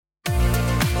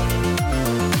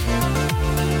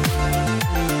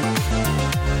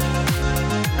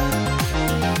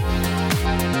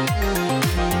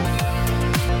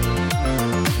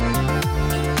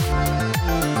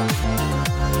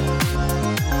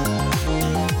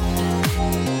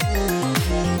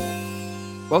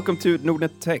Welcome to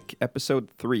Nordnet Tech, episode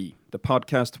 3, the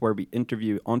podcast where we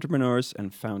interview entrepreneurs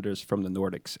and founders from the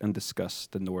Nordics and discuss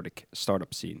the Nordic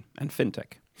startup scene and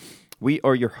fintech. We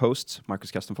are your hosts,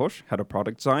 Marcus Kastenfors, Head of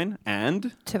Product Design,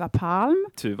 and Tuva Palm,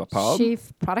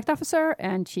 Chief Product Officer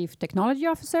and Chief Technology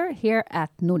Officer here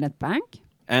at Nordnet Bank.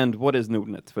 And what is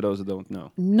Nordnet, for those who don't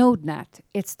know? Nordnet,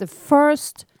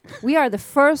 we are the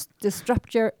first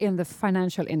disruptor in the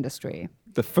financial industry.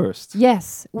 The first?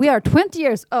 Yes, we are 20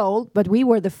 years old, but we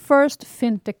were the first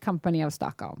fintech company of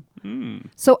Stockholm.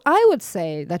 So I would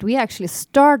say that we actually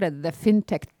started the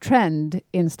fintech trend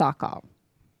in Stockholm.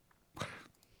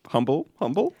 Humble?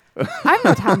 I'm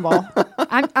not humble.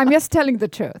 I'm just telling the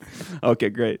truth. Okay,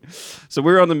 great. So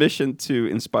we're on a mission to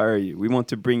inspire you. We want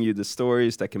to bring you the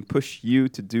stories that can push you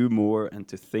to do more and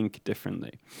to think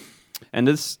differently. And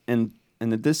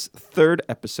in this third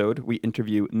episode, we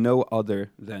interview no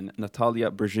other than Natalia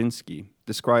Brzezinski,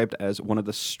 described as one of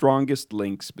the strongest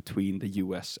links between the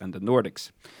US and the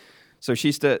Nordics. So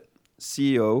she's the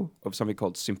CEO of something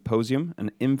called Symposium,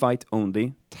 an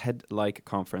invite-only TED-like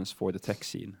conference for the tech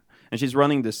scene. And she's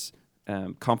running this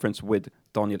conference with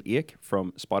Daniel Ek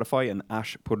from Spotify and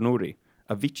Ash Pournouri,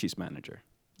 Avicii's manager.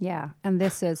 Yeah, and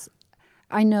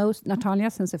I know Natalia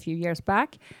since a few years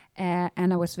back,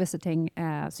 and I was visiting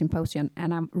Symposium,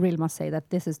 and I really must say that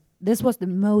this was the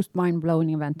most mind-blowing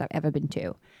event I've ever been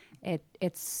to. I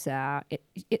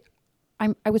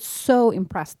was so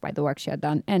impressed by the work she had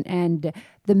done, and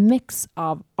the mix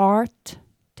of art,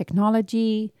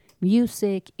 technology,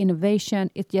 music,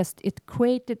 innovation. It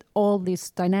created all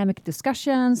these dynamic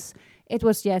discussions. It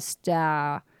was just.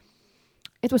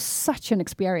 It was such an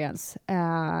experience,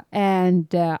 and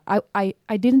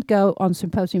I didn't go on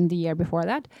Symposium the year before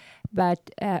that, but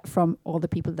from all the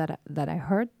people that I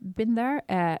heard been there,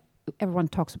 everyone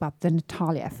talks about the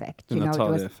Natalia effect. The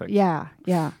Natalia effect. Yeah.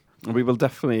 We will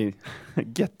definitely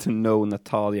get to know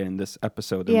Natalia in this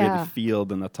episode and really feel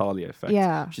the Natalia effect.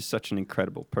 Yeah. She's such an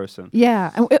incredible person.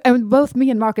 Yeah, and both me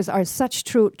and Marcus are such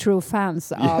true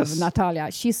fans of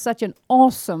Natalia. She's such an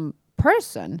awesome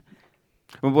person.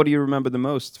 Well, what do you remember the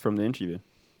most from the interview?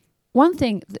 One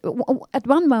thing, at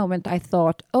one moment I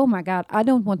thought, oh my God, I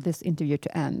don't want this interview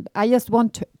to end. I just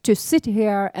want to sit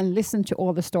here and listen to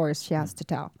all the stories she has to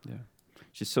tell. Yeah,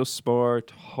 she's so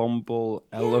smart, humble,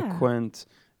 eloquent,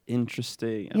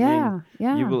 interesting. I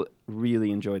mean, you will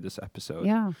really enjoy this episode.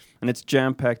 Yeah. And it's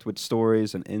jam-packed with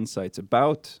stories and insights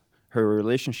about her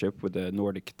relationship with the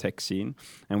Nordic tech scene,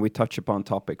 and we touch upon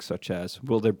topics such as,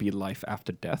 will there be life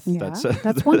after death? Yeah,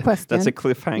 that's one question. That's a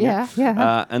cliffhanger.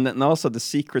 Yeah. And then also the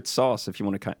secret sauce, if you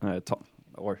want to talk,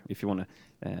 or if you want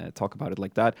to talk about it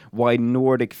like that, why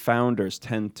Nordic founders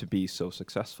tend to be so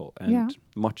successful, and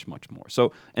much more.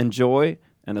 So enjoy,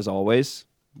 and as always,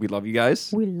 we love you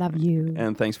guys. We love you.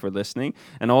 And thanks for listening.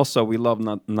 And also, we love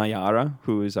Nayara,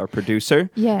 who is our producer.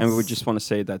 Yes. And we just want to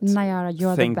say that Nayara,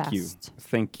 you're the best.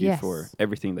 Thank you for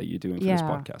everything that you're doing for this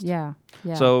podcast. Yeah.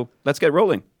 So let's get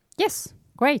rolling. Yes,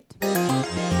 great.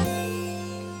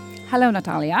 Hello,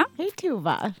 Natalia. Hey,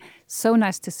 Tuva. So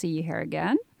nice to see you here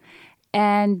again.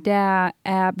 And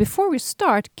before we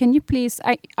start, can you please,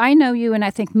 I know you, and I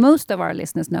think most of our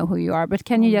listeners know who you are, but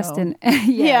can you just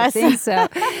I think so.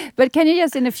 But can you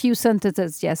just in a few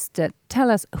sentences just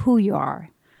tell us who you are?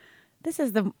 This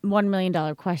is the $1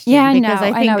 million question. Yeah, because I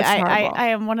know think it's horrible. I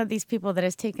am one of these people that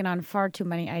has taken on far too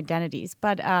many identities.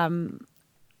 But I'm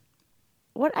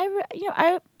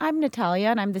Natalia,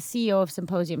 and I'm the CEO of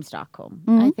Symposium Stockholm.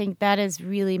 Mm-hmm. I think that is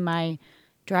really my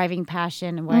driving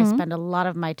passion and what I spend a lot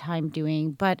of my time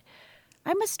doing. But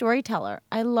I'm a storyteller.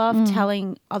 I love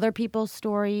telling other people's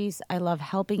stories. I love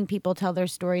helping people tell their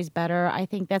stories better. I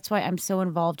think that's why I'm so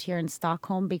involved here in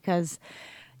Stockholm, because,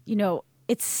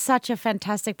 it's such a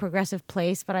fantastic progressive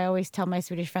place. But I always tell my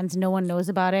Swedish friends no one knows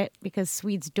about it because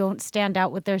Swedes don't stand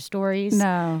out with their stories.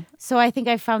 No. So I think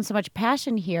I found so much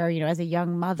passion here, as a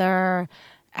young mother,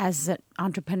 as an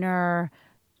entrepreneur,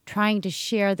 trying to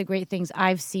share the great things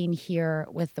I've seen here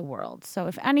with the world. So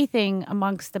if anything,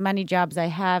 amongst the many jobs I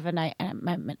have, and I'm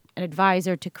an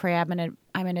advisor to CREAB, and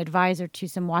I'm an advisor to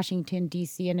some Washington,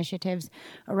 D.C. initiatives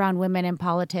around women in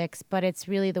politics, but it's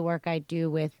really the work I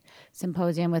do with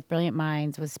Symposium, with Brilliant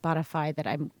Minds, with Spotify that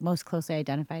I'm most closely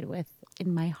identified with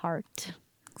in my heart.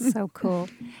 So cool.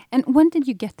 And when did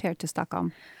you get here to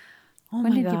Stockholm? Oh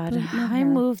when my did God. You move I here?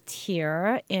 moved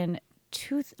here in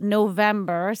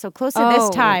November, so close to this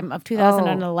time of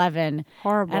 2011.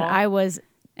 Horrible. And I was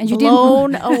And you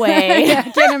blown away. Yeah, I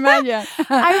can imagine.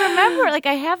 I remember, like,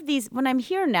 I have these when I'm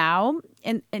here now,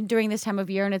 and during this time of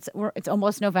year, and it's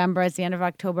almost November, it's the end of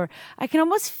October. I can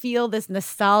almost feel this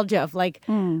nostalgia of like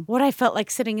what I felt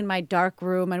like sitting in my dark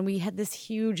room, and we had this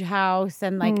huge house,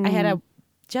 and like I had a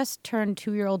just turned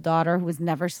 2-year-old daughter who was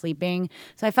never sleeping,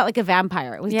 so I felt like a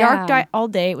vampire. It was dark all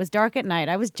day. It was dark at night.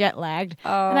 I was jet lagged,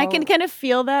 and I can kind of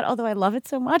feel that. Although I love it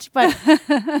so much, but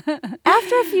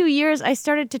after a few years, I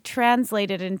started to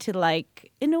translate it into like,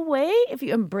 in a way, if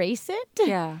you embrace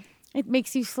it, it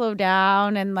makes you slow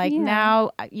down. And like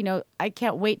now, you know, I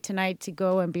can't wait tonight to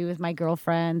go and be with my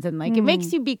girlfriends, and like it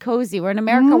makes you be cozy. Where in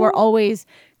America, we're always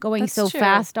going so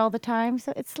fast all the time.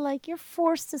 So it's like you're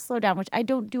forced to slow down, which I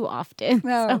don't do often.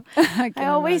 No, So I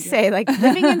always say, like,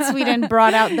 living in Sweden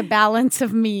brought out the balance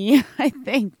of me, I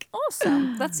think.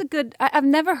 Awesome. That's a good... I've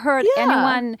never heard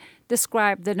anyone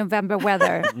describe the November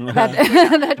weather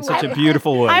that In such a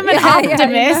beautiful way. I'm an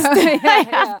optimist. I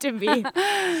have to be.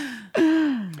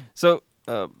 So,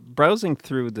 browsing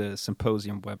through the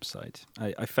symposium website,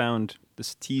 I found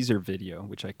this teaser video,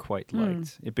 which I quite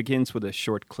liked. It begins with a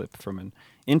short clip from an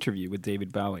interview with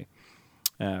David Bowie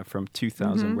from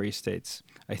 2000, where he states,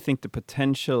 "I think the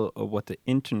potential of what the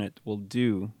internet will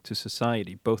do to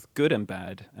society, both good and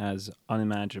bad, as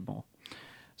unimaginable."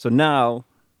 So now,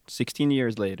 16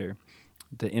 years later,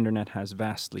 the internet has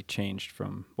vastly changed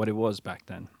from what it was back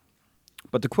then.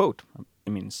 But the quote, I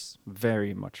mean, is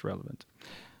very much relevant.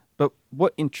 But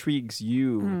what intrigues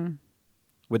you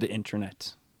with the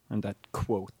internet and that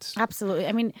quote? Absolutely.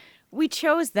 I mean, we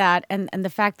chose that and the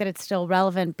fact that it's still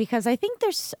relevant because I think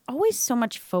there's always so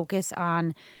much focus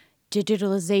on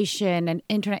digitalization and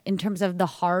internet in terms of the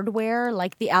hardware,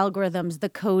 like the algorithms, the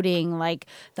coding, like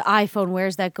the iPhone,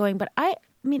 where's that going? But I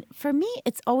mean, for me,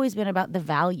 it's always been about the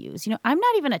values. You know, I'm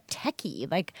not even a techie.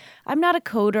 Like, I'm not a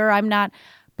coder.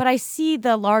 But I see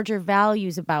the larger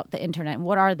values about the internet. And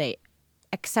what are they?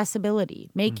 Accessibility,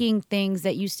 making things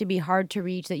that used to be hard to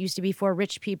reach, that used to be for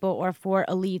rich people or for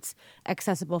elites,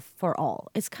 accessible for all.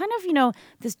 It's kind of, you know,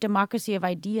 this democracy of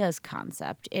ideas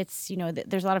concept. It's, you know,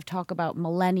 there's a lot of talk about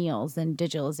millennials and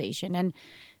digitalization. And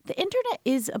the internet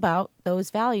is about those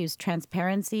values: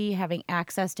 transparency, having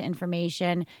access to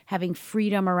information, having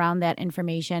freedom around that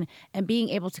information, and being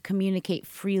able to communicate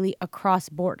freely across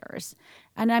borders.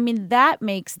 And I mean, that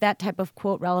makes that type of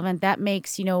quote relevant. That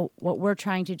makes, you know, what we're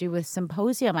trying to do with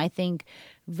Symposium, I think,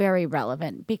 very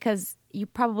relevant, because you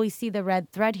probably see the red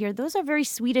thread here. Those are very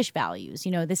Swedish values,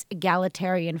 you know, this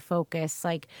egalitarian focus,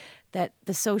 like that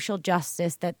the social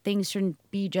justice, that things shouldn't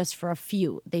be just for a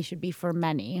few, they should be for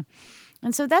many.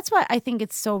 And so that's why I think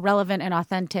it's so relevant and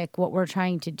authentic, what we're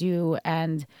trying to do.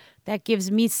 And that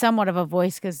gives me somewhat of a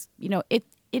voice because, you know, it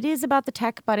is about the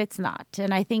tech, but it's not.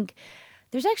 And I think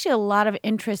there's actually a lot of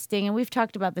interesting, and we've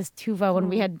talked about this, Tuva, when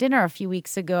we had dinner a few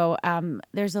weeks ago.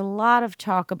 There's a lot of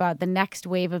talk about the next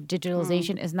wave of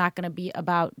digitalization is not going to be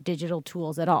about digital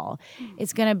tools at all.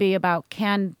 It's going to be about,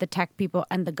 can the tech people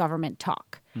and the government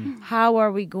talk? How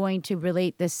are we going to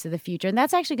relate this to the future? And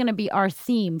that's actually going to be our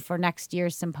theme for next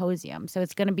year's symposium. So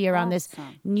it's going to be around this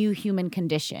new human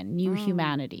condition, new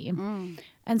humanity.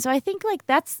 And so I think like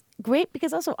that's great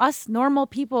because also us normal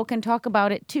people can talk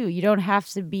about it too. You don't have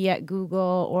to be at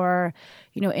Google or,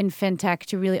 you know, in fintech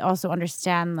to really also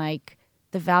understand like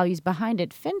the values behind it.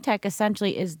 Fintech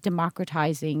essentially is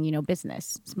democratizing, you know,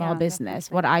 business, small business,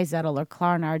 what iZettle or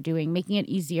Klarna are doing, making it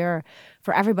easier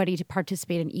for everybody to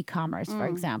participate in e-commerce, for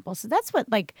example. So that's what,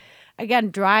 like,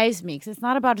 again, drives me, because it's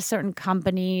not about a certain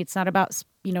company. It's not about,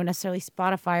 you know, necessarily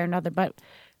Spotify or another, but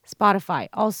Spotify.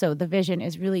 Also, the vision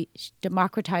is really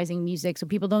democratizing music so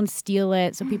people don't steal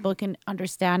it, so people can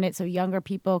understand it, so younger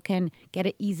people can get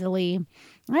it easily.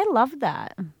 And I love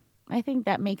that. I think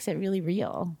that makes it really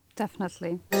real.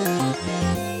 Definitely.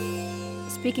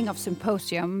 Speaking of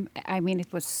Symposium, I mean,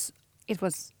 it was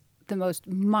the most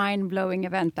mind-blowing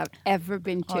event I've ever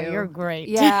been to. Oh, you're great.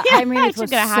 Yeah, I mean, it was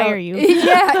going to hire you.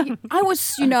 Yeah, I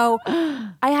was, you know,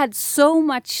 I had so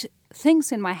much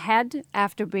things in my head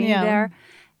after being there,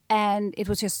 and it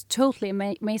was just totally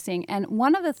amazing. And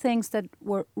one of the things that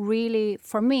were really,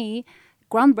 for me,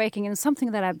 groundbreaking and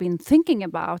something that I've been thinking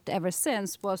about ever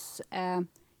since was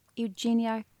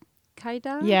Eugenia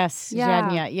Kaida? Yes,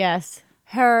 Eugenia, yes.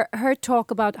 Her talk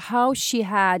about how she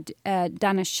had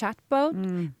done a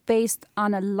chatbot based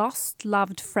on a lost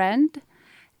loved friend,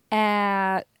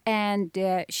 and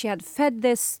she had fed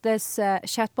this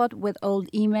chatbot with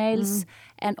old emails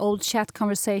and old chat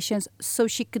conversations, so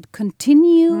she could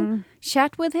continue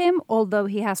chat with him although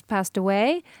he has passed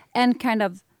away, and kind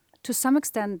of to some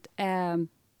extent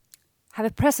have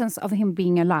a presence of him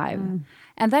being alive.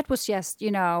 and that was just, I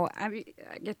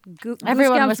get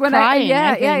Everyone was goosebumps when crying,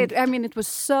 I yeah. think. It was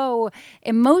so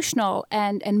emotional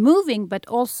and moving, but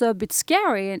also a bit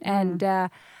scary. And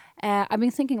I've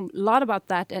been thinking a lot about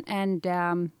that, and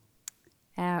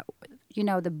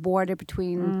the border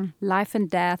between life and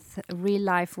death, real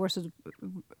life versus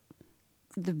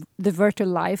the virtual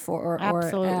life, or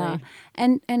Absolutely.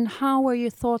 and how are your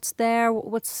thoughts there?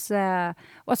 What's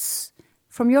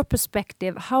from your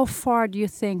perspective? How far do you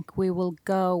think we will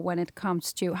go when it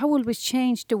comes to how will we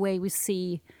change the way we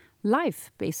see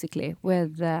life, basically?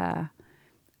 With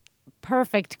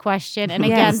Perfect question. And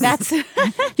again, Yes. that's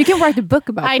you can write a book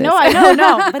about. I this. know,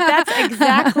 no, but that's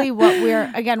exactly what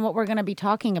we're going to be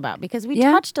talking about, because we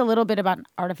Yeah. touched a little bit about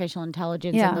artificial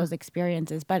intelligence Yeah. and those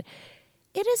experiences, but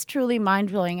it is truly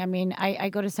mind-blowing. I mean, I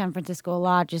go to San Francisco a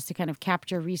lot just to kind of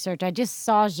capture research. I just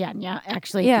saw Zhenya,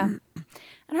 actually. Yeah.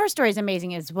 And her story is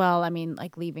amazing as well. I mean,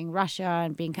 like leaving Russia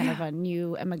and being kind of a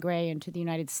new emigre into the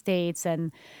United States.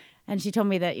 And she told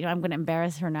me that, I'm going to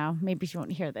embarrass her now. Maybe she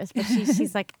won't hear this. But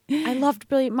she's like, I loved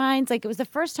Brilliant Minds. Like, it was the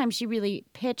first time she really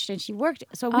pitched, and she worked.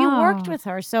 So we worked with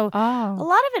her. So a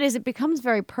lot of it becomes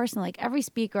very personal. Like, every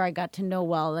speaker I got to know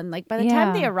well. And, like, by the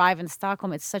time they arrive in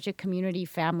Stockholm, it's such a community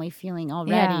family feeling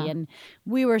already. Yeah. And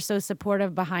we were so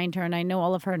supportive behind her. And I know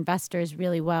all of her investors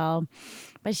really well.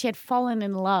 But she had fallen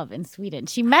in love in Sweden.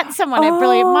 She met someone at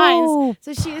Brilliant Minds.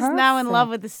 So she is now in love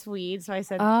with the Swedes. So I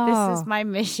said, this is my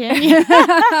mission.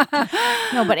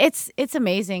 No, but it's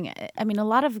amazing. I mean, a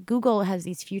lot of Google has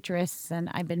these futurists, and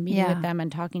I've been meeting with them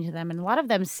and talking to them. And a lot of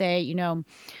them say,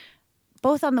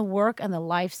 both on the work and the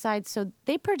life side. So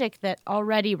they predict that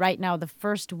already right now, the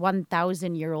first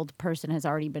 1,000-year-old person has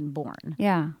already been born.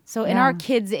 Yeah. So in our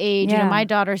kids' age, Yeah. my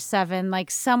daughter's 7, like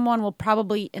someone will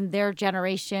probably in their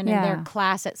generation, in their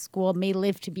class at school, may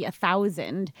live to be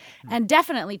 1,000 and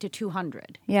definitely to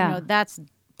 200. Yeah. That's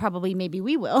probably maybe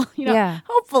we will, Yeah.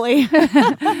 hopefully.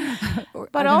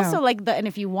 But I don't also know. and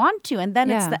if you want to, and then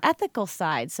it's Yeah. the ethical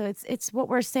side. So it's what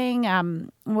we're saying,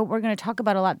 what we're going to talk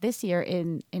about a lot this year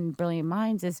in Brilliant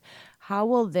Minds is how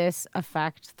will this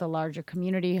affect the larger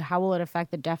community? How will it affect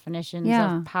the definitions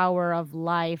Yeah. of power, of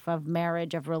life, of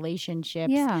marriage, of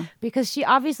relationships? Yeah. Because she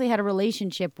obviously had a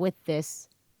relationship with this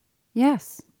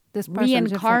Yes. This person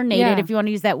reincarnated, if you want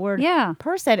to use that word, Yeah.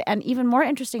 person. And even more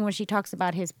interesting when she talks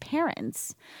about his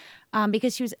parents,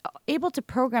 because she was able to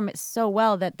program it so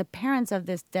well that the parents of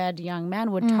this dead young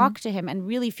man would talk to him and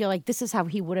really feel like this is how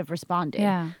he would have responded.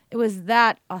 Yeah. It was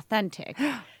that authentic.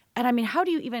 And I mean, how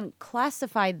do you even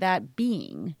classify that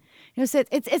being? So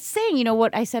it's saying,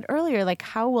 what I said earlier, like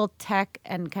how will tech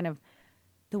and kind of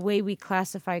the way we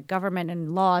classify government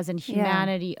and laws and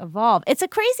humanity evolve. It's a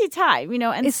crazy time,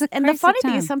 and It's a and the crazy funny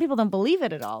thing time. is some people don't believe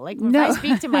it at all. Like when No. I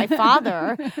speak to my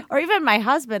father or even my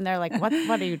husband, they're like, what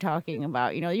are you talking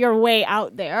about? You're way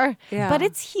out there. Yeah. But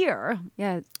it's here.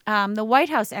 Yeah. The White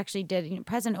House actually did,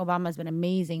 President Obama has been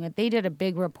amazing, but they did a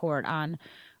big report on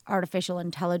artificial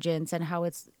intelligence and how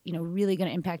it's, really going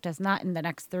to impact us, not in the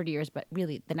next 30 years, but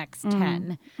really the next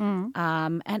 10. And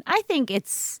I think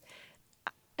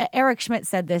Eric Schmidt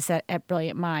said this at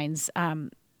Brilliant Minds.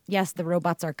 Yes, the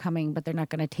robots are coming, but they're not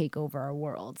going to take over our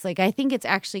worlds. Like, I think it's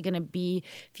actually going to be,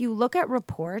 if you look at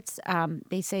reports,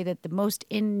 they say that the most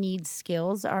in-need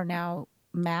skills are now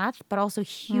math, but also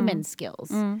human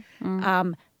skills.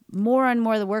 More and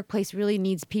more, the workplace really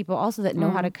needs people also that know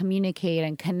how to communicate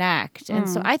and connect. And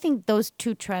so I think those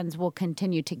two trends will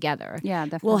continue together. Yeah,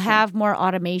 definitely. We'll have more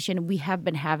automation. We have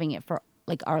been having it for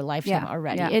like our lifetime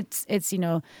already. Yeah. It's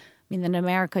I mean, in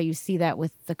America, you see that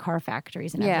with the car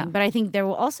factories and everything. Yeah. But I think there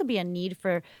will also be a need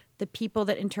for the people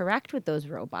that interact with those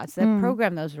robots, that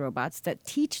program those robots, that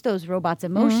teach those robots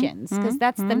emotions, because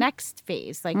that's the next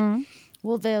phase. Like,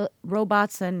 will the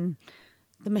robots and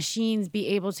the machines be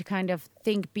able to kind of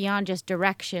think beyond just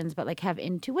directions, but like have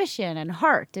intuition and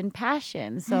heart and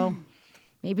passion? So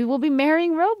maybe we'll be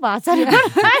marrying robots. I don't know.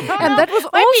 And that was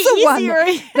Might be also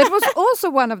easier. that was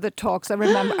also one of the talks I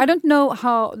remember. I don't know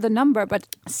how the number, but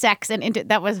Sex and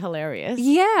that was hilarious.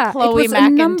 yeah, Chloe it was a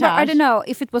number. I McIntosh. don't know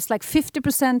if it was like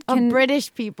 50% Of can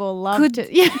British people love could to.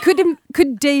 Yeah.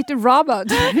 could date a robot.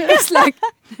 It's like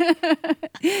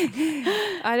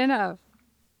I don't know.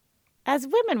 As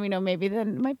women, we know maybe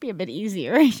then it might be a bit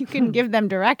easier. You can give them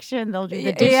direction; they'll do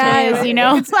the dishes.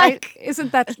 Yeah, It's like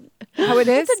isn't that how it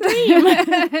is?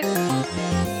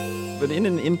 But in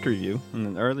an interview, in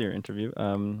an earlier interview,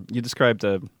 you described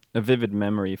a vivid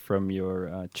memory from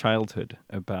your childhood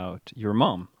about your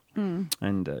mom.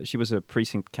 And she was a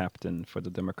precinct captain for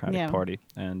the Democratic Party.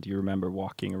 And you remember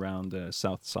walking around the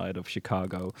south side of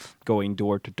Chicago, going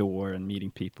door to door and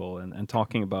meeting people and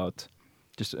talking about,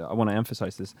 just I want to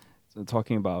emphasize this,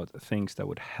 talking about things that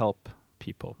would help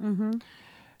people. Mm-hmm.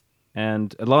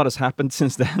 And a lot has happened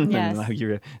since then. Yes. And now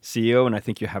you're a CEO, and I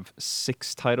think you have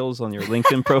 6 titles on your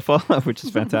LinkedIn profile, which is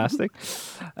fantastic.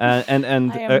 And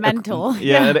I am mental.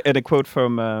 And a quote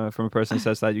from a person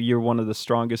says that you're one of the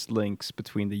strongest links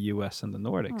between the US and the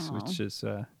Nordics, which is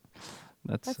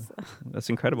that's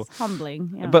incredible. It's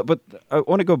humbling. Yeah. But I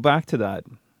want to go back to that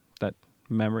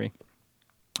memory.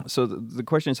 So the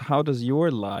question is, how does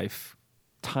your life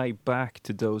tie back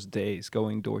to those days,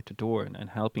 going door to door and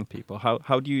helping people?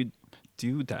 How do you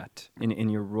do that in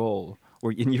your role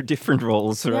or in your different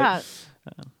roles, right?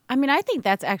 Yeah. I mean, I think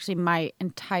that's actually my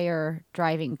entire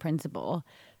driving principle.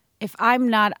 If I'm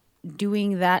not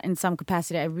doing that in some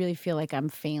capacity, I really feel like I'm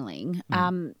failing.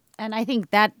 And I think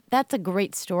that's a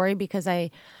great story because the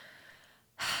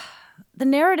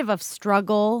narrative of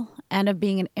struggle and of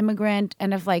being an immigrant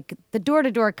and of like the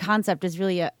door-to-door concept is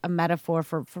really a metaphor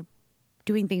for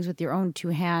doing things with your own 2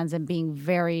 hands and being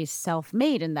very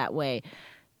self-made in that way.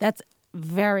 That's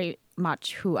very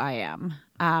much who I am.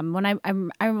 When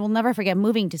I will never forget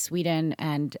moving to Sweden,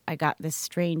 and I got this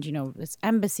strange, this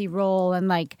embassy role, and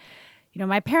like,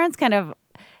 my parents kind of,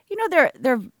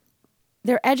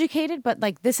 they're educated, but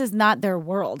like this is not their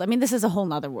world. I mean, this is a whole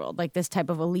nother world, like this type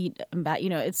of elite,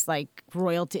 it's like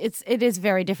royalty. It is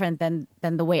very different than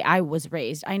the way I was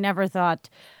raised. I never thought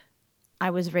I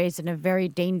was raised in a very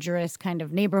dangerous kind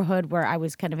of neighborhood where I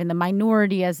was kind of in the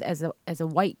minority as a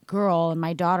white girl, and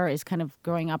my daughter is kind of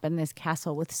growing up in this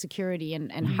castle with security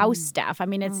and house staff. I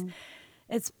mean,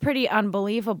 it's pretty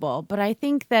unbelievable. But I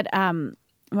think that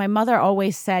my mother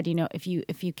always said, if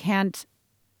you can't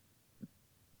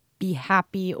be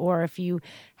happy, or if you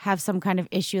have some kind of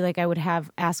issue, like I would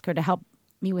ask her to help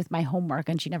me with my homework,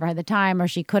 and she never had the time, or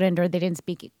she couldn't, or they didn't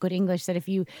speak good English. Said if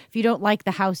you don't like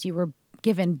the house you were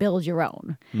given, build your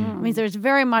own. I mean, there's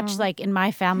very much like in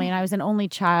my family, and I was an only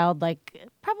child, like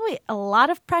probably a lot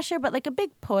of pressure, but like a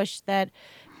big push that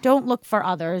don't look for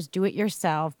others, do it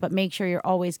yourself, but make sure you're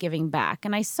always giving back.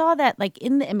 And I saw that like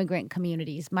in the immigrant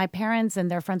communities, my parents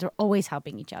and their friends were always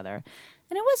helping each other.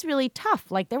 And it was really tough.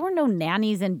 Like there were no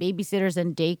nannies and babysitters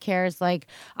and daycares. Like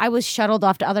I was shuttled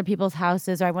off to other people's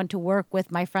houses, or I went to work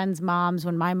with my friends' moms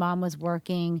when my mom was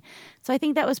working. So I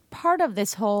think that was part of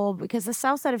this whole, because the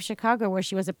south side of Chicago, where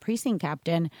she was a precinct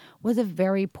captain, was a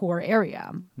very poor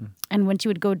area. And when she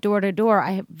would go door to door,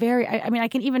 I mean, I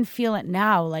can even feel it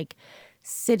now, like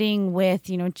sitting with,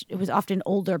 it was often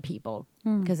older people,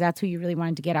 because that's who you really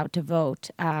wanted to get out to vote.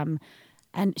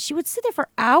 And she would sit there for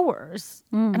hours.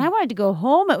 And I wanted to go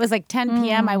home. It was like 10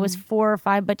 p.m. I was 4 or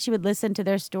 5, but she would listen to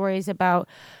their stories about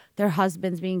their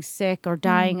husbands being sick or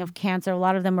dying of cancer. A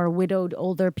lot of them were widowed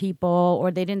older people,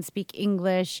 or they didn't speak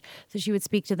English. So she would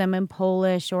speak to them in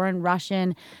Polish or in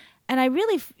Russian. And I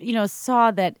really,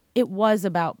 saw that it was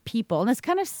about people. And it's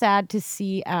kind of sad to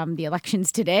see the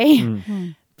elections today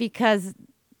because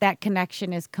that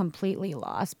connection is completely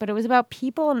lost. But it was about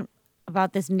people and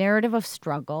about this narrative of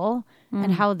struggle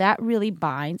and how that really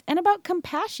binds, and about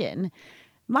compassion.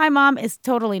 My mom is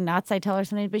totally nuts. I tell her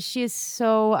something, but she is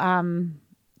so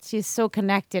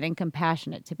connected and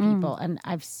compassionate to people. And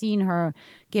I've seen her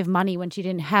give money when she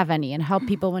didn't have any and help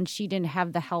people when she didn't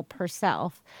have the help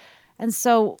herself. And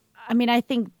so, I mean, I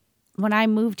think when I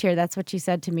moved here, that's what she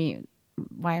said to me,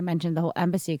 why I mentioned the whole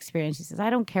embassy experience. She says, I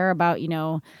don't care about,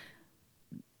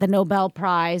 the Nobel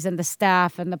Prize and the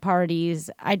staff and the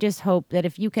parties. I just hope that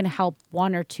if you can help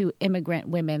 1 or 2 immigrant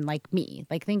women like me,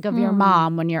 like think of your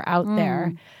mom when you're out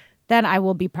there, then I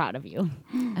will be proud of you.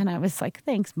 And I was like,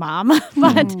 thanks, Mom.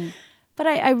 But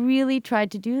I really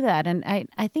tried to do that. And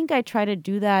I think I try to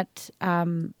do that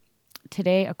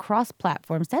today across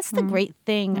platforms. That's the great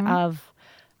thing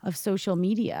of social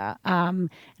media. And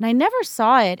I never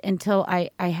saw it until I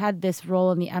had this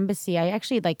role in the embassy. I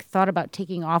actually thought about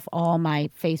taking off all my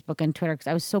Facebook and Twitter because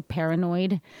I was so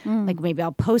paranoid. Like maybe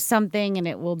I'll post something and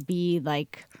it will be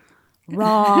like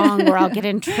wrong, or I'll get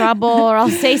in trouble, or I'll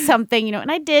say something,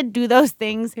 and I did do those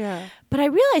things. Yeah. But I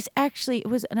realized actually it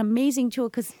was an amazing tool,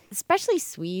 because especially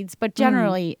Swedes, but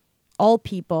generally all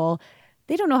people,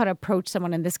 they don't know how to approach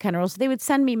someone in this kind of role. So they would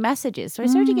send me messages. So I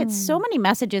started to get so many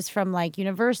messages from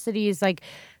universities. Like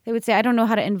they would say, I don't know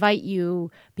how to invite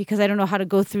you because I don't know how to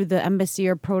go through the embassy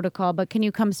or protocol, but can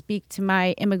you come speak to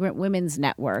my immigrant women's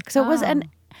network? So it was an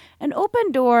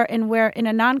open door where in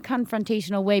a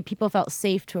non-confrontational way, people felt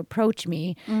safe to approach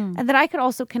me and that I could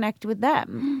also connect with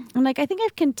them. And I think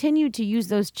I've continued to use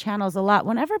those channels a lot.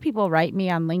 Whenever people write me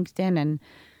on LinkedIn, and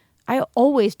I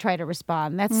always try to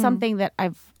respond. That's something that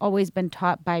I've always been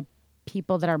taught by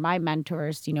people that are my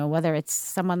mentors, whether it's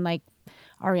someone like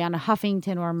Ariana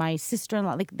Huffington or my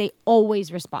sister-in-law, like they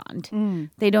always respond.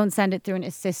 They don't send it through an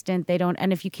assistant. They don't.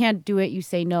 And if you can't do it, you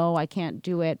say, no, I can't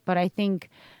do it. But I think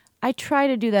I try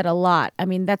to do that a lot. I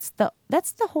mean, that's the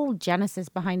whole genesis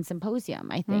behind Symposium,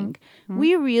 I think.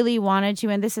 We really wanted to,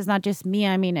 and this is not just me.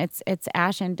 I mean, it's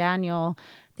Ash and Daniel.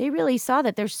 They really saw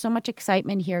that there's so much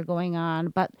excitement here going on,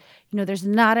 but there's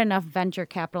not enough venture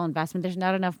capital investment. There's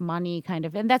not enough money, kind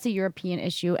of, and that's a European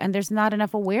issue. And there's not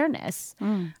enough awareness,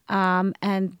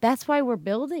 and that's why we're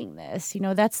building this.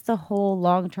 That's the whole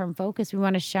long-term focus. We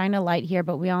want to shine a light here,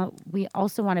 but we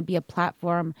also want to be a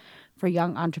platform for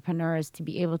young entrepreneurs to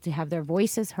be able to have their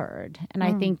voices heard. And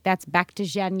I think that's back to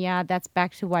Zhenya. That's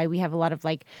back to why we have a lot of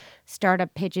like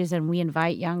startup pitches and we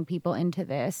invite young people into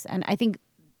this. And I think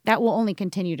that will only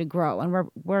continue to grow.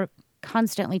 And we're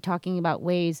constantly talking about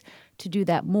ways to do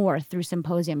that more through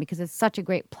Symposium, because it's such a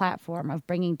great platform of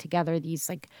bringing together these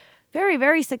like very,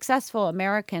 very successful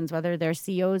Americans, whether they're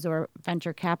CEOs or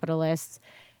venture capitalists,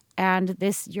 and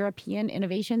this European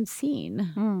innovation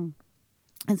scene.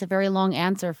 It's a very long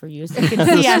answer for you. So you can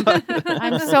see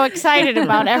I'm so excited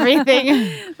about everything.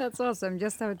 That's awesome.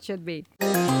 Just how it should be.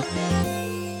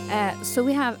 So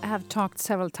we have talked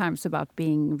several times about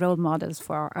being role models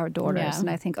for our daughters. Yeah. And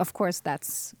I think, of course,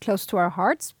 that's close to our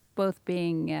hearts, both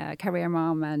being a career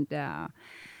mom and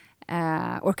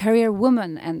or career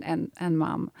woman and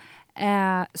mom.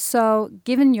 So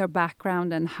given your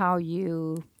background and how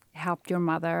you helped your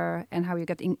mother and how you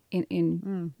got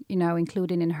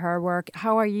included in her work,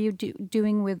 how are you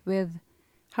doing with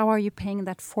how are you paying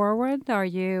that forward?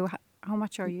 How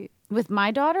much are you with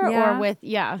my daughter or with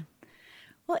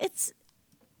well, it's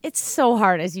so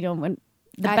hard, as you know, when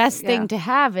the best thing to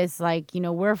have is like,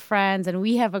 we're friends and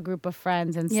we have a group of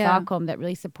friends in Stockholm that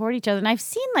really support each other. And I've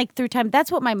seen like through time, that's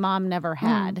what my mom never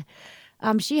had.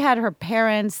 She had her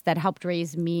parents that helped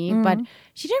raise me, but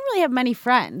she didn't really have many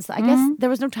friends. I guess there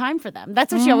was no time for them.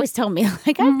 That's what she always told me.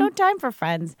 Like, I have no time for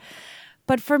friends.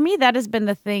 But for me, that has been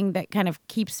the thing that kind of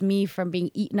keeps me from being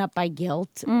eaten up by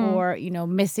guilt or,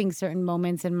 missing certain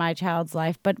moments in my child's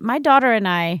life. But my daughter and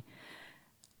I,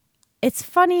 it's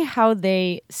funny how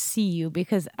they see you,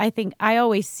 because I think I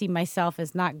always see myself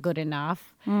as not good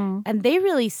enough. And they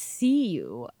really see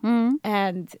you.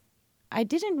 And I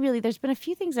didn't really, there's been a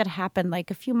few things that happened. Like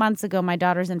a few months ago, my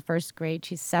daughter's in first grade.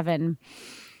 She's 7.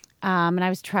 And I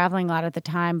was traveling a lot at the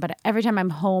time. But every time I'm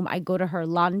home, I go to her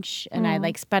lunch and I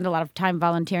like spend a lot of time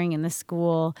volunteering in the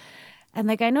school. And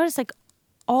like I noticed like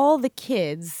all the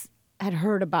kids had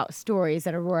heard about stories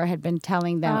that Aurora had been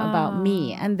telling them about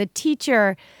me. And the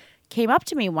teacher came up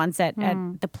to me once at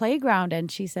the playground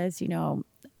and she says,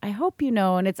 I hope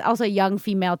and it's also a young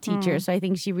female teacher. So I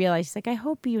think she realized, she's like, I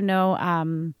hope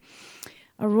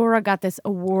Aurora got this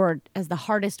award as the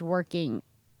hardest working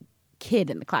kid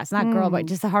in the class, not girl, but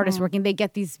just the hardest working. They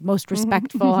get these most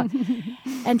respectful.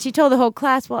 And she told the whole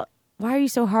class, well, why are you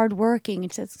so hardworking?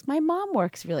 And she says, my mom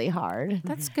works really hard.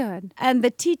 That's good. And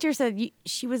the teacher said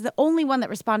she was the only one that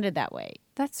responded that way.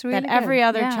 That's really good. That every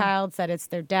other child said it's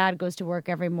their dad goes to work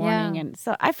every morning. And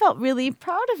so I felt really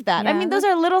proud of that. I mean, those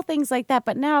are little things like that.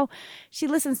 But now she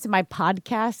listens to my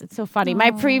podcast. It's so funny. My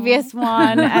previous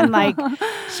one. And like,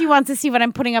 she wants to see what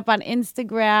I'm putting up on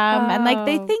Instagram. And like,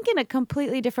 they think in a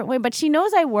completely different way. But she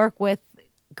knows I work with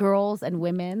girls and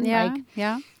women.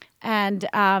 And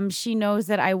she knows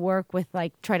that I work with,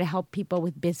 like, try to help people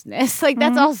with business. Like,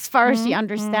 that's all as far as she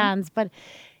understands. But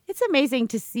it's amazing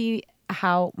to see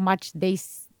how much they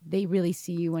really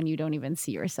see you when you don't even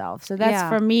see yourself. So that's,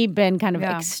 for me, been kind of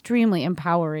extremely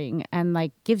empowering and,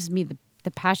 like, gives me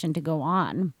the passion to go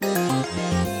on.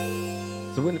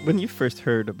 So when you first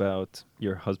heard about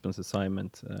your husband's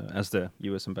assignment as the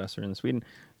U.S. ambassador in Sweden,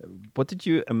 what did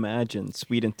you imagine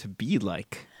Sweden to be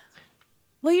like?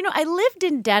 Well, I lived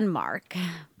in Denmark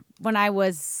when I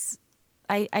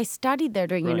studied there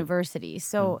during university.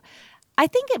 So I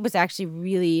think it was actually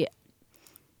really,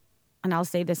 and I'll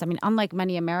say this, I mean, unlike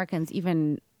many Americans,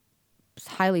 even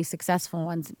highly successful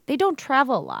ones, they don't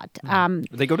travel a lot.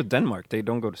 They go to Denmark. They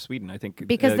don't go to Sweden, I think.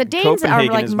 Because the Danes are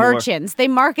like merchants. They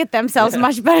market themselves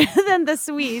much better than the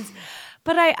Swedes.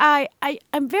 But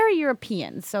I'm very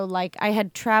European. So, like, I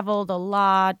had traveled a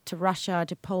lot to Russia,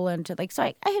 to Poland, so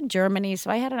I had Germany.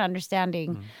 So I had an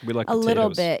understing we like a potatoes.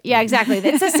 little bit. Yeah, exactly.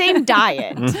 It's the same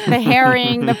diet. The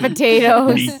herring, the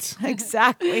potatoes. Meat.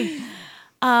 Exactly.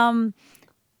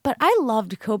 But I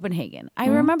loved Copenhagen. I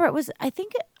remember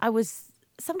I was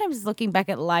sometimes looking back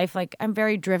at life, like, I'm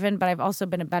very driven, but I've also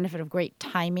been a benefit of great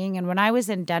timing. And when I was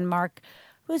in Denmark,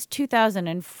 it was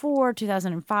 2004,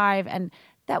 2005. And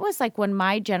that was like when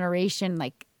my generation,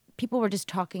 like, people were just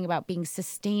talking about being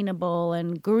sustainable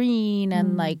and green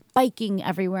and like biking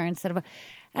everywhere instead of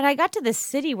and I got to this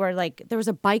city where like there was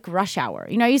a bike rush hour.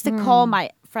 I used to call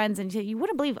my friends and say, you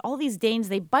wouldn't believe all these Danes,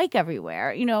 they bike everywhere,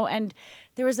 and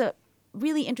there was a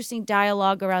really interesting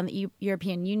dialogue around the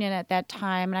European Union at that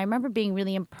time. And I remember being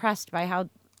really impressed by how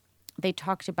they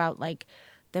talked about like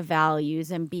the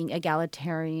values and being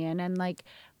egalitarian and like,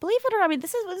 believe it or not, I mean,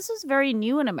 this was very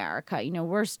new in America.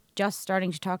 We're just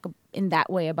starting to talk in that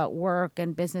way about work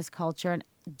and business culture, and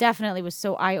definitely was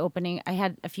so eye-opening. I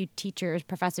had a few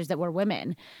professors that were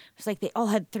women. It was like they all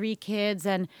had 3 kids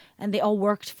and they all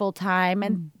worked full-time.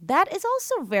 And that is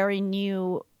also very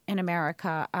new in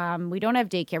America. We don't have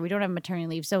daycare. We don't have maternity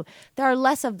leave. So there are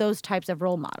less of those types of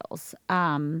role models.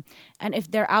 And if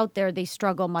they're out there, they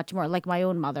struggle much more, like my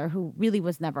own mother, who really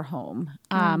was never home.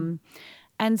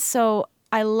 And so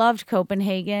I loved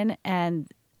Copenhagen, and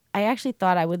I actually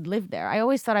thought I would live there. I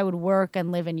always thought I would work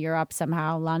and live in Europe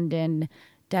somehow, London,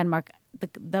 Denmark.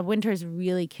 The winters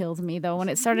really killed me, though. When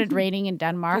it started raining in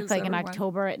Denmark, like in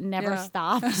October, it never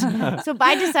stopped. So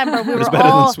by December, we were better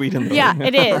all... than Sweden, though. Yeah,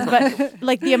 it is. But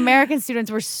like the American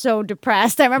students were so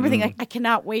depressed. I remember thinking, I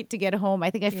cannot wait to get home. I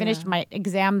think I finished my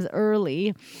exams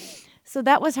early. So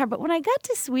that was hard. But when I got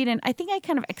to Sweden, I think I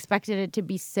kind of expected it to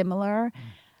be similar.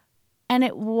 And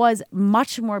it was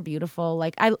much more beautiful.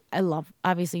 Like I love,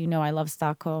 obviously, I love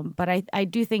Stockholm, but I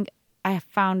do think I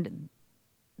found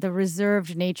the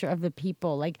reserved nature of the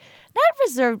people, like not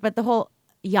reserved, but the whole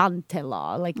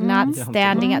jantelaw, like not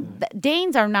standing at.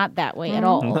 Danes are not that way at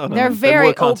all. No, they're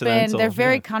very more open. They're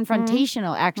very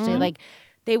confrontational, actually. Like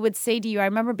they would say to you, I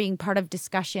remember being part of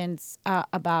discussions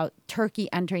about Turkey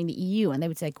entering the EU, and they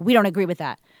would say, like, we don't agree with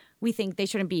that. We think they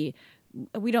shouldn't be.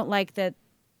 We don't like that.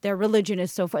 Their religion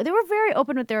is so far. They were very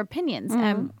open with their opinions.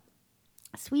 And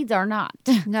Swedes are not.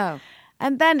 No.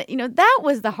 And then, that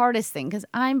was the hardest thing because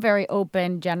I'm very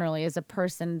open generally as a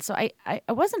person. So I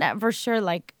wasn't ever sure,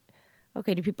 like,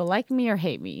 okay, do people like me or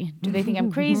hate me? Do they think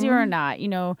I'm crazy or not?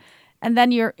 And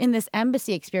then you're in this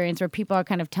embassy experience where people are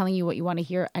kind of telling you what you want to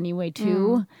hear anyway,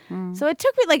 too. So it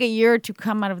took me like a year to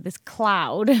come out of this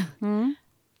cloud.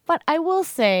 But I will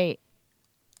say,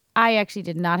 I actually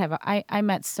did not have I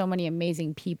met so many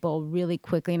amazing people really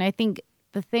quickly. And I think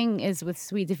the thing is with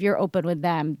Swedes, if you're open with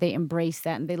them, they embrace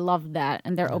that and they love that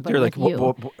and they're open with you.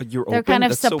 You're They're open? kind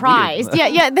of That's surprised. So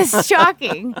weird. Yeah, this is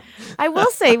shocking. I will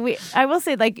say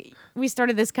like we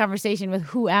started this conversation with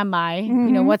who am I?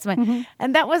 What's my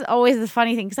and that was always the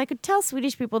funny thing because I could tell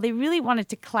Swedish people they really wanted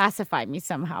to classify me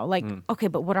somehow. Like, okay,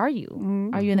 but what are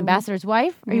you? Are you an ambassador's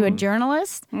wife? Are you a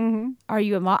journalist? Are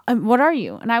you what are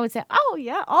you? And I would say, oh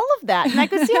yeah, all of that. And I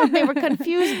could see how they were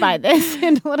confused by this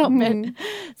in a little bit.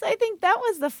 So I think that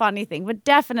was the funny thing, but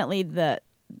definitely the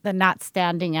not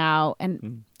standing out.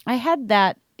 And I had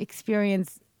that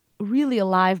experience really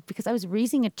alive because I was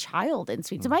raising a child in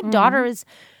Sweden. So my daughter is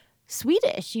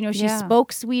Swedish. She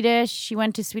spoke Swedish. She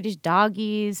went to Swedish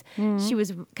doggies. She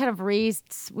was kind of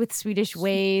raised with Swedish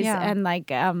ways. Yeah. And like,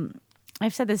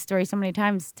 I've said this story so many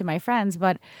times to my friends,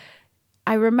 but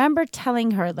I remember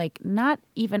telling her, like, not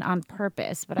even on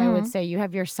purpose, but I would say, you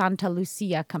have your Santa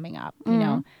Lucia coming up,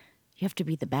 you have to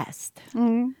be the best.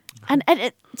 And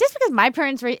it, just because my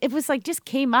parents, it was like just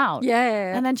came out.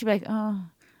 Yeah. And then she'd be like, oh.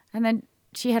 And then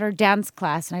she had her dance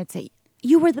class and I'd say,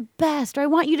 you were the best, or I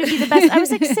want you to be the best. I was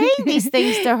like saying these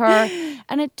things to her.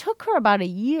 And it took her about a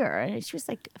year. And she was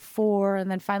like 4.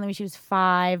 And then finally when she was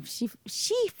 5,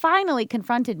 she finally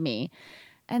confronted me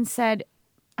and said,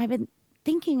 I've been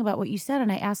thinking about what you said.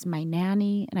 And I asked my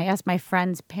nanny and I asked my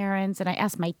friend's parents and I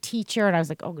asked my teacher. And I was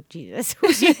like, oh, Jesus.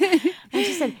 And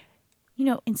she said,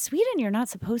 in Sweden, you're not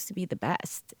supposed to be the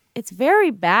best. It's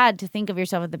very bad to think of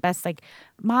yourself as the best. Like,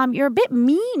 Mom, you're a bit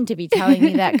mean to be telling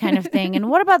me that kind of thing. And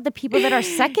what about the people that are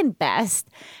second best?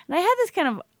 And I had this kind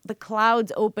of the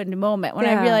clouds opened moment when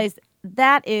I realized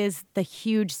that is the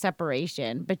huge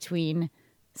separation between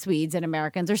Swedes and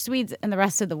Americans, or Swedes and the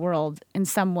rest of the world in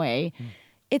some way.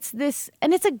 It's this,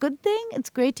 and it's a good thing.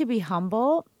 It's great to be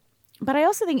humble. But I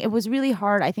also think it was really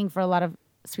hard, I think, for a lot of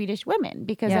Swedish women,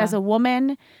 because as a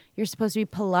woman, you're supposed to be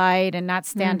polite and not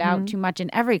stand out too much in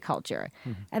every culture.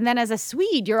 And then as a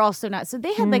Swede, you're also not. So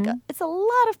they had it's a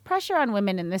lot of pressure on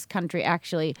women in this country,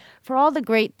 actually, for all the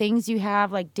great things you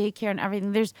have, like daycare and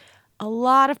everything. There's a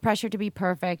lot of pressure to be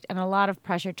perfect and a lot of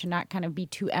pressure to not kind of be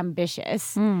too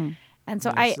ambitious. And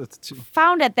so I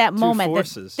found at that moment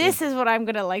that this is what I'm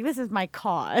going to like. This is my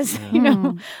cause.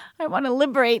 I want to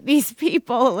liberate these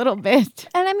people a little bit.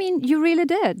 And I mean, you really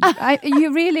did. And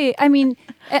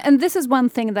this is one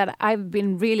thing that I've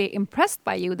been really impressed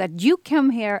by you, that you come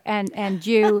here and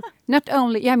you not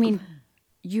only,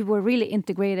 you were really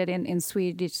integrated in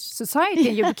Swedish society.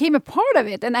 And you became a part of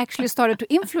it and actually started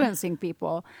to influencing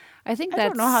people. I think I that's...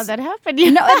 don't know how that happened.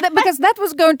 Because that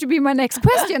was going to be my next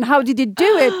question. How did you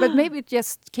do it? But maybe it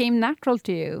just came natural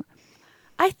to you.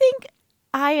 I think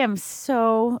I am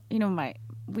so,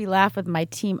 we laugh with my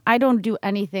team. I don't do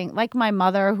anything like my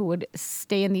mother, who would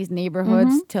stay in these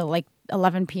neighborhoods till like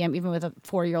 11 p.m., even with a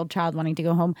 4-year-old child wanting to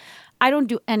go home. I don't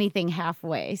do anything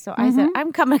halfway. So I said,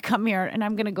 I'm going to come here and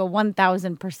I'm going to go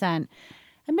 1,000%. And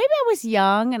maybe I was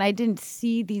young and I didn't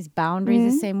see these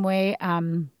boundaries the same way.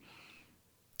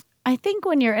 I think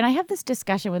and I have this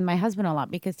discussion with my husband a lot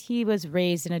because he was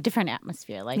raised in a different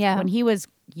atmosphere. Like when he was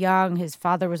young, his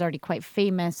father was already quite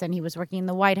famous and he was working in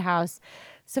the White House.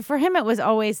 So for him, it was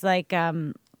always like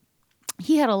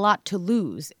he had a lot to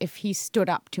lose if he stood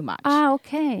up too much. Ah,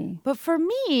 okay. But for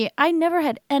me, I never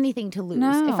had anything to lose.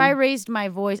 No. If I raised my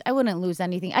voice, I wouldn't lose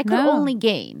anything. I could only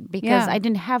gain because I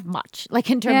didn't have much,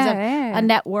 like in terms of a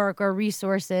network or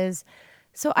resources.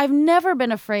 So I've never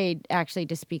been afraid, actually,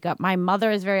 to speak up. My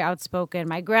mother is very outspoken.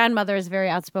 My grandmother is very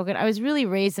outspoken. I was really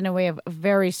raised in a way of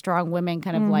very strong women,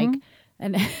 kind of like,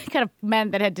 and kind of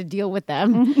men that had to deal with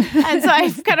them. And so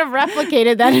I've kind of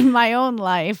replicated that in my own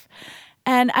life.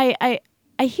 And I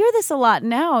hear this a lot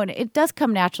now, and it does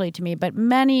come naturally to me, but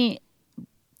many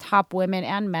top women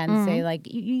and men say, like,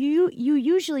 you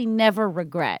usually never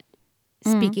regret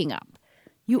speaking up.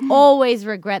 You always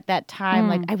regret that time,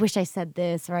 like, I wish I said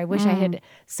this, or I wish I had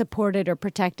supported or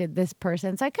protected this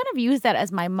person. So I kind of use that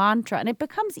as my mantra, and it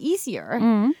becomes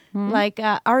easier. Like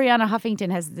Ariana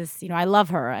Huffington has this, I love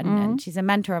her, and she's a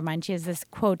mentor of mine. She has this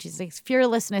quote. She's like,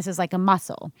 fearlessness is like a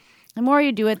muscle. The more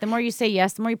you do it, the more you say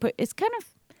yes, the more you put, it's kind of,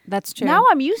 that's true. Now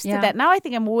I'm used to that. Now I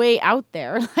think I'm way out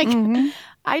there. Like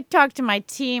I talk to my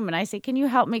team and I say, can you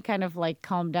help me kind of like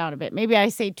calm down a bit? Maybe I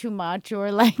say too much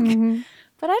or like,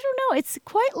 but I don't know. It's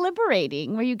quite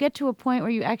liberating where you get to a point where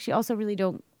you actually also really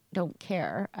don't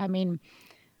care. I mean,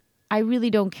 I really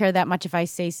don't care that much if I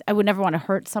say, I would never want to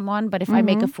hurt someone, but if I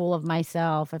make a fool of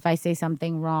myself, if I say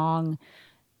something wrong,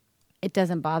 it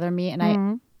doesn't bother me.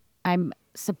 And I'm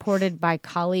supported by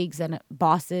colleagues and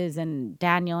bosses and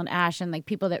Daniel and Ash and like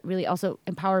people that really also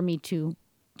empower me to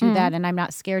do that, and I'm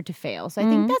not scared to fail. So I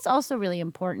think that's also really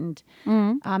important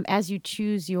as you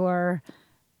choose your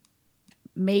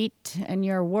mate and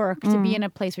your work to be in a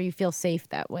place where you feel safe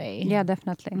that way. Yeah,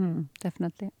 definitely.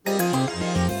 Definitely.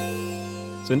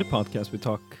 So in the podcast, we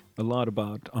talk a lot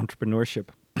about entrepreneurship.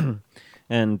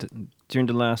 And during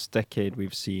the last decade,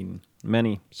 we've seen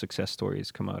many success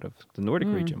stories come out of the Nordic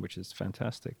region, which is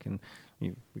fantastic. And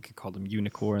we could call them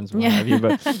unicorns, what have you.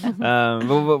 But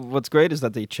what's great is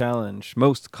that they challenge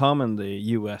most commonly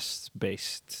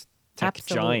US-based tech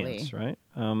giants, right?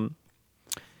 And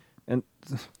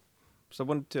so I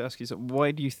wanted to ask you,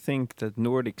 why do you think that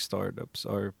Nordic startups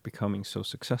are becoming so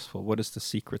successful? What is the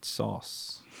secret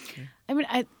sauce? I mean,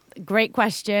 great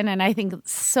question, and I think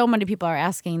so many people are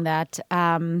asking that.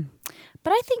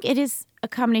 But I think it is a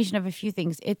combination of a few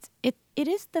things. It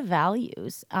is the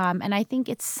values, and I think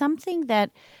it's something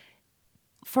that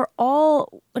for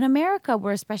all in America,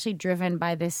 we're especially driven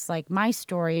by this, like my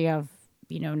story of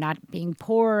not being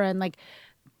poor and like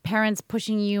parents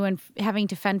pushing you and having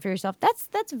to fend for yourself.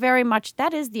 That's very much,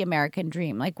 that is the American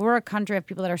dream. Like we're a country of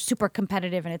people that are super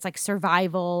competitive, and it's like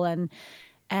survival and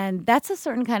that's a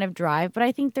certain kind of drive. But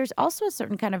I think there's also a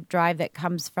certain kind of drive that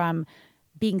comes from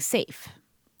being safe.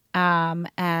 And,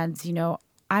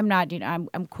 I'm not,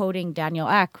 I'm quoting Daniel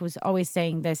Ek, who's always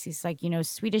saying this. He's like,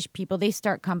 Swedish people, they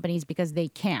start companies because they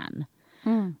can.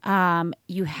 You're not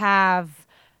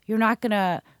going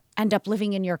to end up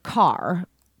living in your car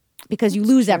because you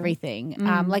lose everything,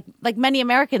 like many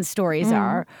American stories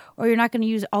are, or you're not going to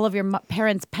use all of your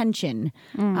parents' pension,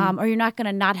 or you're not going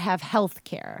to not have health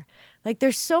care. Like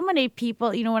there's so many people,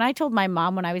 when I told my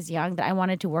mom when I was young that I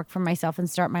wanted to work for myself and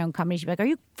start my own company, she'd be like, are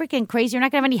you freaking crazy? You're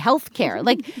not going to have any health care.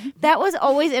 Like that was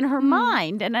always in her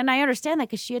mind. And I understand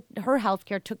that because her health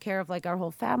care took care of like our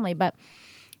whole family. But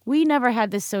we never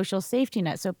had this social safety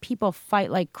net. So people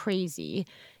fight like crazy.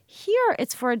 Here,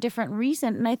 it's for a different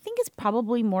reason. And I think it's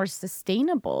probably more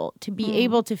sustainable to be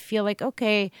able to feel like,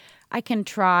 okay, I can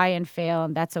try and fail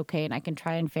and that's okay. And I can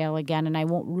try and fail again and I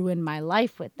won't ruin my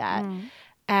life with that.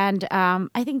 And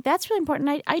I think that's really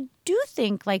important. I do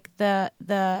think like the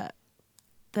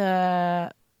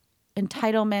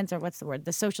entitlements, or what's the word,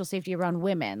 the social safety around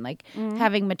women, like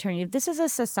having maternity. This is a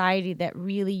society that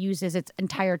really uses its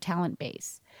entire talent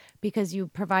base because you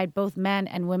provide both men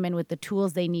and women with the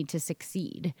tools they need to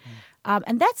succeed.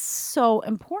 And that's so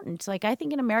important. Like I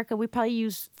think in America, we probably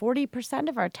use 40%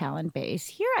 of our talent base.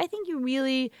 Here, I think you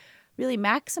really, really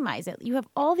maximize it. You have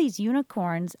all these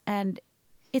unicorns, and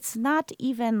it's not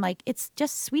even like it's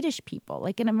just Swedish people.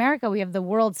 Like in America, we have the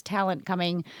world's talent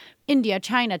coming, India,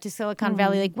 China to Silicon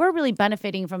Valley. Like we're really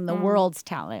benefiting from the world's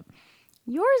talent.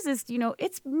 Yours is,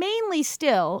 it's mainly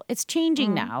still, it's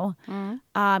changing now.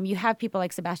 You have people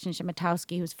like Sebastian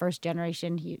Szymatowski, who's first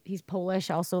generation. He's Polish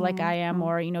also like I am,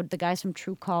 or, the guys from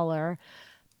Truecaller.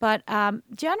 But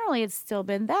generally, it's still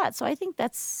been that. So I think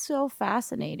that's so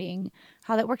fascinating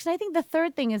how that works. And I think the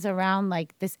third thing is around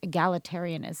like this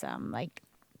egalitarianism. Like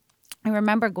I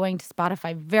remember going to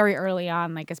Spotify very early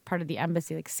on, like as part of the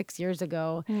embassy, like 6 years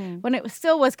ago, when it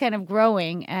still was kind of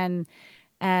growing. And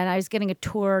I was getting a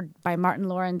tour by Martin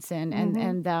Lawrenson,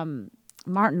 and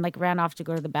Martin like ran off to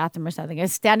go to the bathroom or something. I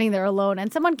was standing there alone,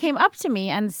 and someone came up to me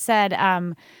and said,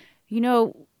 we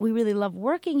really love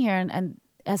working here. And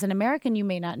as an American, you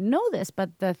may not know this,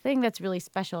 but the thing that's really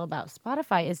special about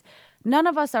Spotify is none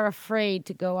of us are afraid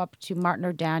to go up to Martin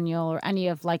or Daniel or any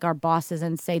of like our bosses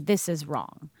and say, this is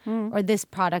wrong or this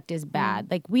product is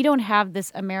bad. Like we don't have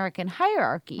this American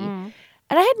hierarchy. And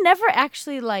I had never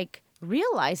actually like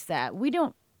realized that. We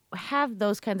don't have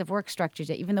those kinds of work structures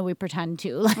yet, even though we pretend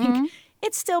to. Like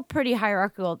it's still pretty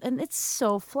hierarchical and it's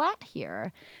so flat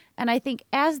here. And I think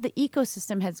as the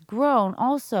ecosystem has grown,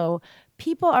 also,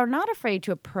 people are not afraid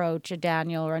to approach a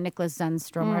Daniel or a Nicholas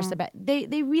Zenstrom or a Sebastian.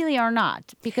 They really are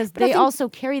not, because they also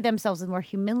carry themselves with more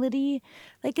humility.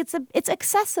 Like it's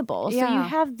accessible. So you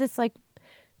have this like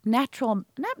natural,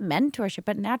 not mentorship,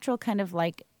 but natural kind of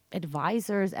like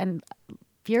advisors and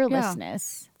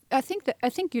fearlessness. I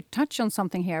think you touch on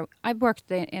something here. I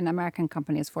worked in American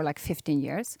companies for like 15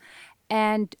 years.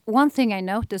 And one thing I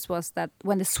noticed was that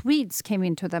when the Swedes came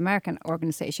into the American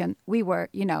organization, our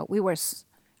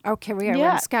career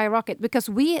went skyrocket, because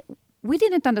we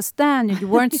didn't understand, and you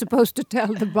weren't supposed to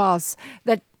tell the boss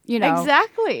that,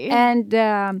 Exactly.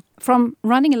 And from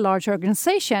running a large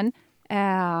organization,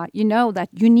 that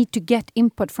you need to get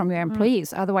input from your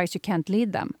employees, otherwise you can't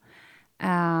lead them.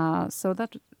 So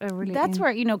that really... That's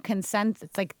where, consensus,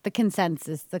 it's like the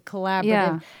consensus, the collaborative...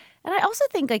 Yeah. And I also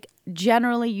think, like,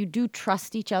 generally you do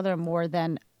trust each other more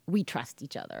than we trust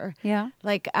each other. Yeah.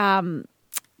 Like, I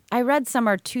read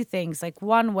somewhere two things. Like,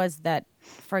 one was that,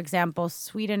 for example,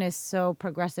 Sweden is so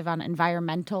progressive on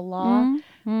environmental law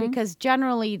because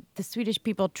generally the Swedish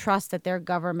people trust that their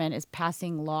government is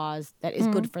passing laws that is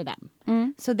good for them.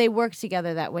 So they work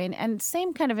together that way. And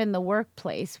same kind of in the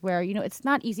workplace where, it's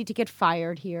not easy to get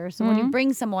fired here. So when you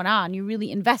bring someone on, you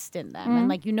really invest in them. And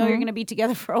like, you're going to be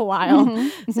together for a while.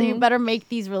 So you better make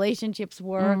these relationships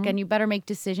work and you better make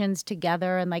decisions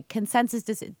together. And like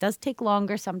consensus, it does take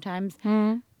longer sometimes.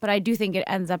 But I do think it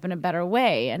ends up in a better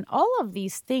way. And all of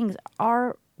these things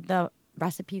are the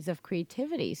recipes of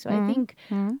creativity. So I think,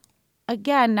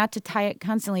 again, not to tie it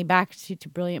constantly back to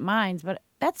Brilliant Minds, but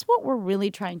that's what we're really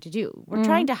trying to do. We're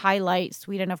trying to highlight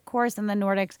Sweden, of course, and the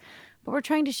Nordics, but we're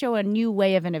trying to show a new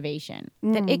way of innovation,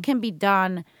 that it can be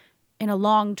done in a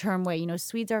long-term way.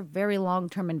 Swedes are very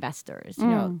long-term investors.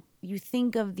 You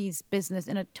think of these business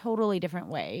in a totally different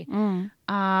way.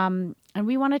 And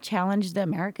we want to challenge the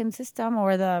American system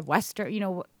or the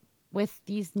Western, with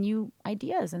these new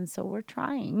ideas. And so we're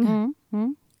trying.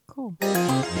 Cool.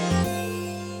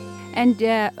 And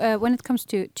when it comes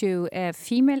to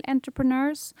female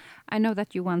entrepreneurs, I know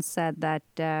that you once said that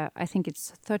I think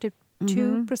it's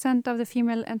 32% of the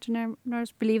female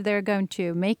entrepreneurs believe they're going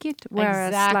to make it,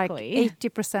 whereas like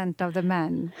 80% of the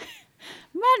men.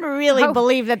 Men really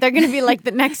believe that they're going to be like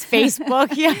the next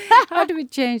Facebook. Yeah. How do we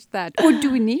change that? Or do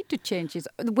we need to change it?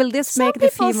 Will this make the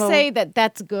female... Some people say that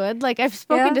that's good. Like I've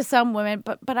spoken to some women,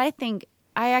 but I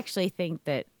actually think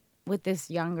that with this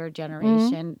younger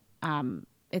generation,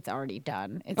 it's already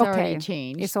done. It's already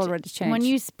changed. It's already changed. When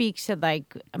you speak to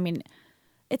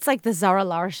it's like the Zara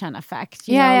Larsson effect.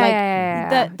 You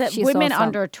know, the women awesome.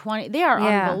 Under 20, they are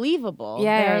unbelievable.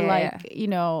 They're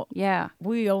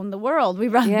we own the world. We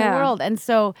run the world. And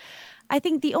so I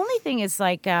think the only thing is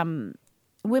like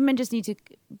women just need to,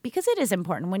 because it is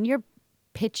important. When you're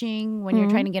pitching, when you're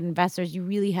trying to get investors, you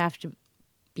really have to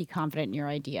be confident in your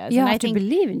ideas. You and have I think to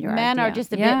believe in your men idea. are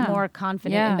just a bit more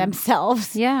confident in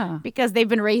themselves because they've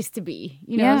been raised to be,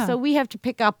 so we have to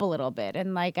pick up a little bit.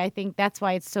 And like, I think that's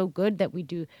why it's so good that we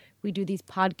do these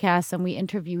podcasts and we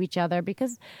interview each other,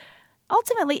 because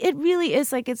ultimately it really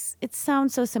is like, it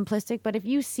sounds so simplistic, but if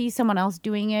you see someone else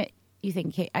doing it, you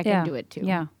think, hey, I can do it too.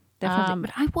 Yeah, definitely.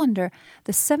 But I wonder,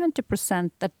 the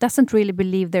 70% that doesn't really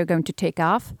believe they're going to take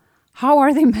off, how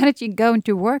are they managing going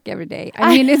to work every day?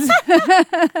 I mean,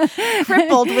 it's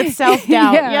crippled with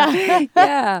self-doubt.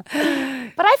 Yeah.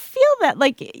 But I feel that,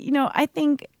 like, I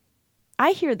think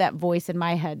I hear that voice in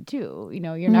my head too.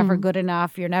 You're never good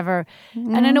enough. You're never,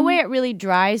 and in a way, it really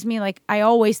drives me. Like I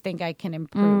always think I can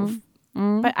improve,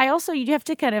 but I also you have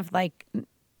to kind of like,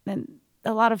 and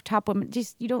a lot of top women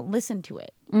just you don't listen to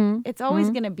it. It's always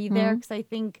going to be there because I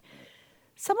think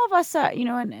some of us,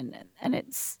 and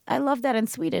it's I love that in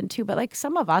Sweden too. But like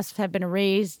some of us have been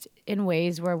raised in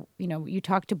ways where you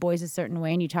talk to boys a certain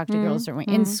way and you talk to girls a certain way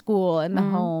in school, in the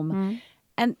home.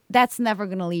 And that's never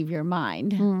going to leave your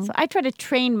mind. So I try to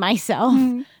train myself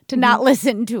to not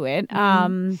listen to it.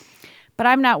 But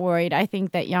I'm not worried. I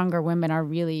think that younger women are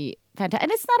really fantastic.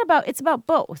 And it's about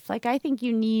both. Like, I think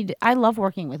I love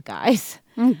working with guys.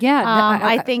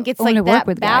 I think it's like that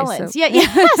with balance. Guys, so.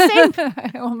 Yeah, same.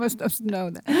 I almost don't know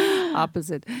the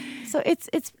opposite. So it's,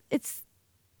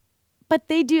 but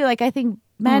they do, like, I think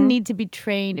men need to be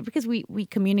trained because we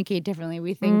communicate differently.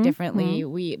 We think differently.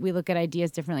 We look at ideas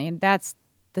differently. And that's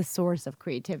the source of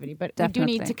creativity. But we do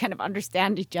need to kind of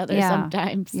understand each other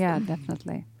sometimes. Yeah,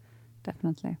 definitely.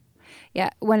 Yeah,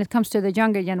 when it comes to the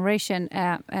younger generation,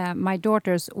 my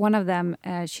daughters, one of them,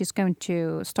 she's going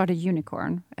to start a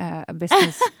unicorn, a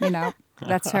business,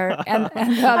 that's her. And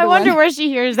the other I wonder where she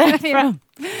hears that from.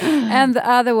 And the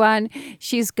other one,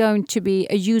 she's going to be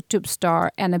a YouTube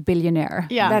star and a billionaire.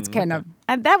 Yeah. That's kind of...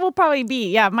 And that will probably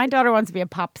be, my daughter wants to be a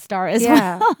pop star as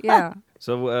well. Yeah.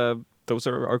 So those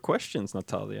are our questions,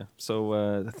 Natalia.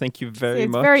 So thank you very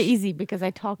much. It's very easy because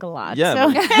I talk a lot. Yeah,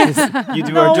 so. you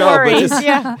do No our job. worries,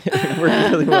 It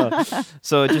worked really well.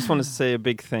 So I just want to say a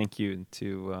big thank you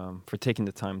for taking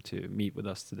the time to meet with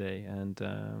us today. And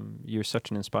you're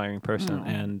such an inspiring person.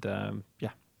 And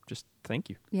just thank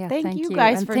you. Yeah, thank you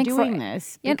guys and for doing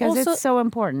this because also, it's so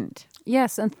important.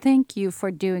 Yes, and thank you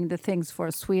for doing the things for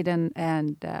Sweden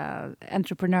and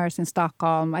entrepreneurs in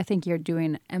Stockholm. I think you're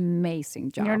doing an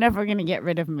amazing job. You're never going to get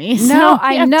rid of me. No,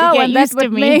 I know, and that's what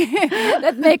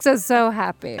that makes us so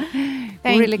happy.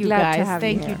 Thank really you glad guys. to have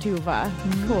Thank you you, Tuva.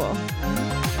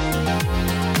 Cool.